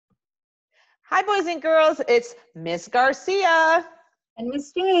Hi, boys and girls. It's Miss Garcia. And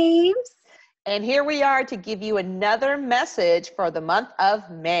Miss James. And here we are to give you another message for the month of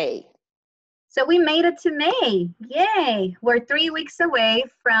May. So we made it to May. Yay. We're 3 weeks away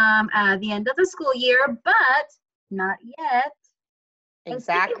from the end of the school year, but not yet.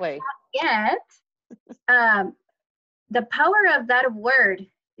 Exactly. Yet, the power of that word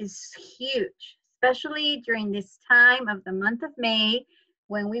is huge, especially during this time of the month of May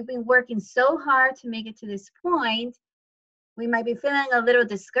when we've been working so hard to make it to this point. We might be feeling a little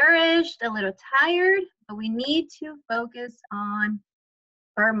discouraged, a little tired, but we need to focus on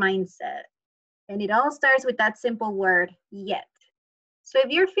our mindset. And it all starts with that simple word, yet. So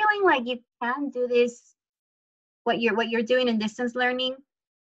if you're feeling like you can't do this, what you're doing in distance learning,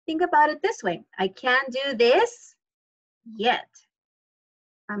 think about it this way. I can't do this yet.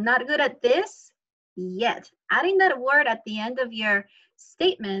 I'm not good at this yet. Adding that word at the end of your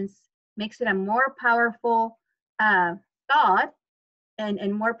statements makes it a more powerful thought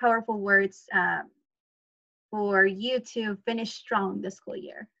and more powerful words for you to finish strong this school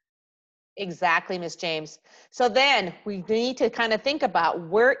year. Exactly, Miss James. So then we need to kind of think about,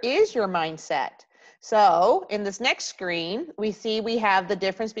 where is your mindset? So in this next screen, we have the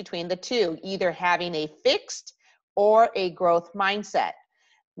difference between the two, either having a fixed or a growth mindset.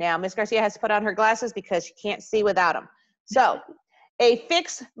 Now, Miss Garcia has to put on her glasses because she can't see without them. So a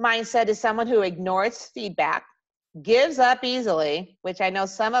fixed mindset is someone who ignores feedback, gives up easily, which I know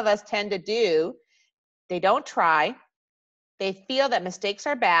some of us tend to do. They don't try. They feel that mistakes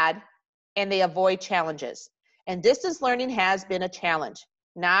are bad, and they avoid challenges. And distance learning has been a challenge,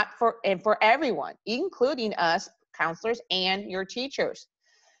 for everyone, including us counselors and your teachers.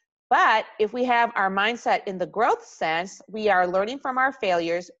 But if we have our mindset in the growth sense, we are learning from our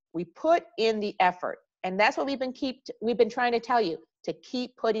failures. We put in the effort. And that's what we've been trying to tell you, to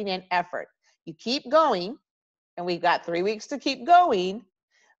keep putting in effort. You keep going, and we've got 3 weeks to keep going.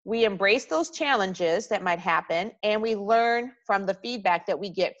 We embrace those challenges that might happen, and we learn from the feedback that we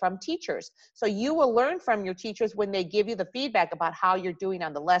get from teachers. So you will learn from your teachers when they give you the feedback about how you're doing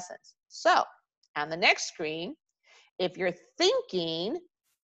on the lessons. So on the next screen, if you're thinking,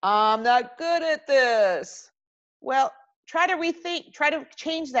 I'm not good at this, well, try to rethink, try to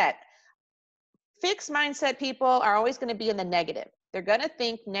change that. Fixed mindset people are always going to be in the negative. They're going to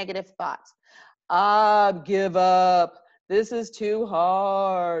think negative thoughts. Give up. This is too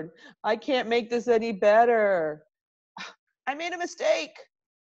hard. I can't make this any better. I made a mistake.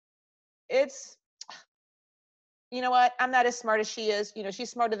 You know what? I'm not as smart as she is.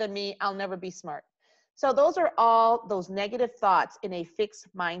 She's smarter than me. I'll never be smart. So those are all those negative thoughts in a fixed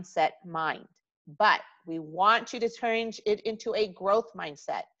mindset mind. But we want you to change it into a growth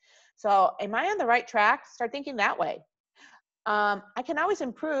mindset. So am I on the right track? Start thinking that way. I can always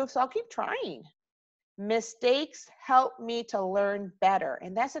improve, so I'll keep trying. Mistakes help me to learn better.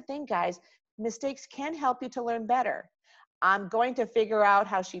 And that's the thing, guys. Mistakes can help you to learn better. I'm going to figure out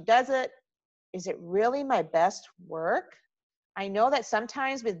how she does it. Is it really my best work? I know that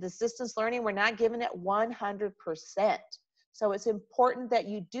sometimes with distance learning, we're not giving it 100%. So it's important that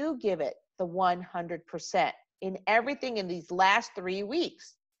you do give it the 100% in everything in these last 3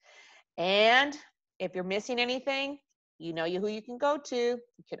 weeks. And if you're missing anything, you know who you can go to.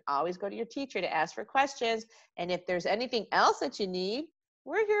 You can always go to your teacher to ask for questions. And if there's anything else that you need,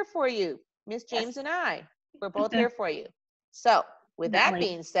 we're here for you. Miss James and I, we're both here for you. So with that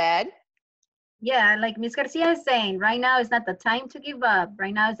being said. Yeah, like Miss Garcia is saying, right now is not the time to give up.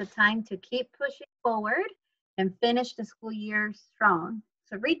 Right now is the time to keep pushing forward and finish the school year strong.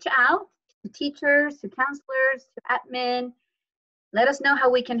 So reach out to teachers, to counselors, to admin. Let us know how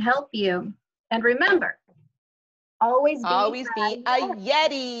we can help you. And remember, always be a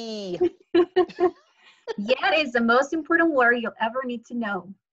Yeti. Yet is the most important word you'll ever need to know.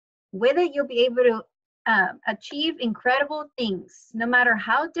 With it, you'll be able to achieve incredible things, no matter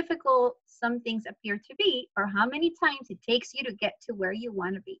how difficult some things appear to be or how many times it takes you to get to where you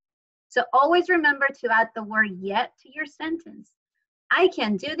want to be. So always remember to add the word yet to your sentence. I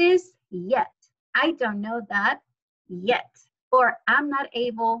can do this yet. I don't know that yet. Or I'm not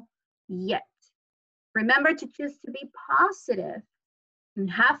able yet. Remember to choose to be positive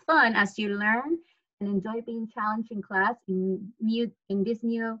and have fun as you learn and enjoy being challenged in class in this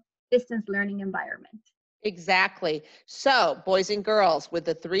new distance learning environment. Exactly. So, boys and girls, with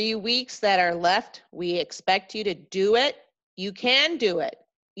the 3 weeks that are left, we expect you to do it. You can do it.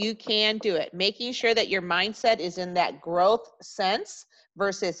 You can do it. Making sure that your mindset is in that growth sense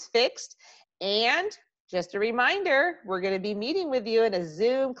versus fixed. And just a reminder, we're going to be meeting with you in a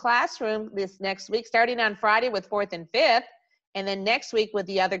Zoom classroom this next week, starting on Friday with 4th and 5th, and then next week with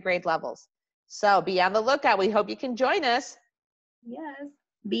the other grade levels. So be on the lookout. We hope you can join us. Yes.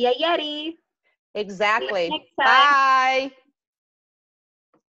 Be a Yeti. See you Exactly. next time. Bye.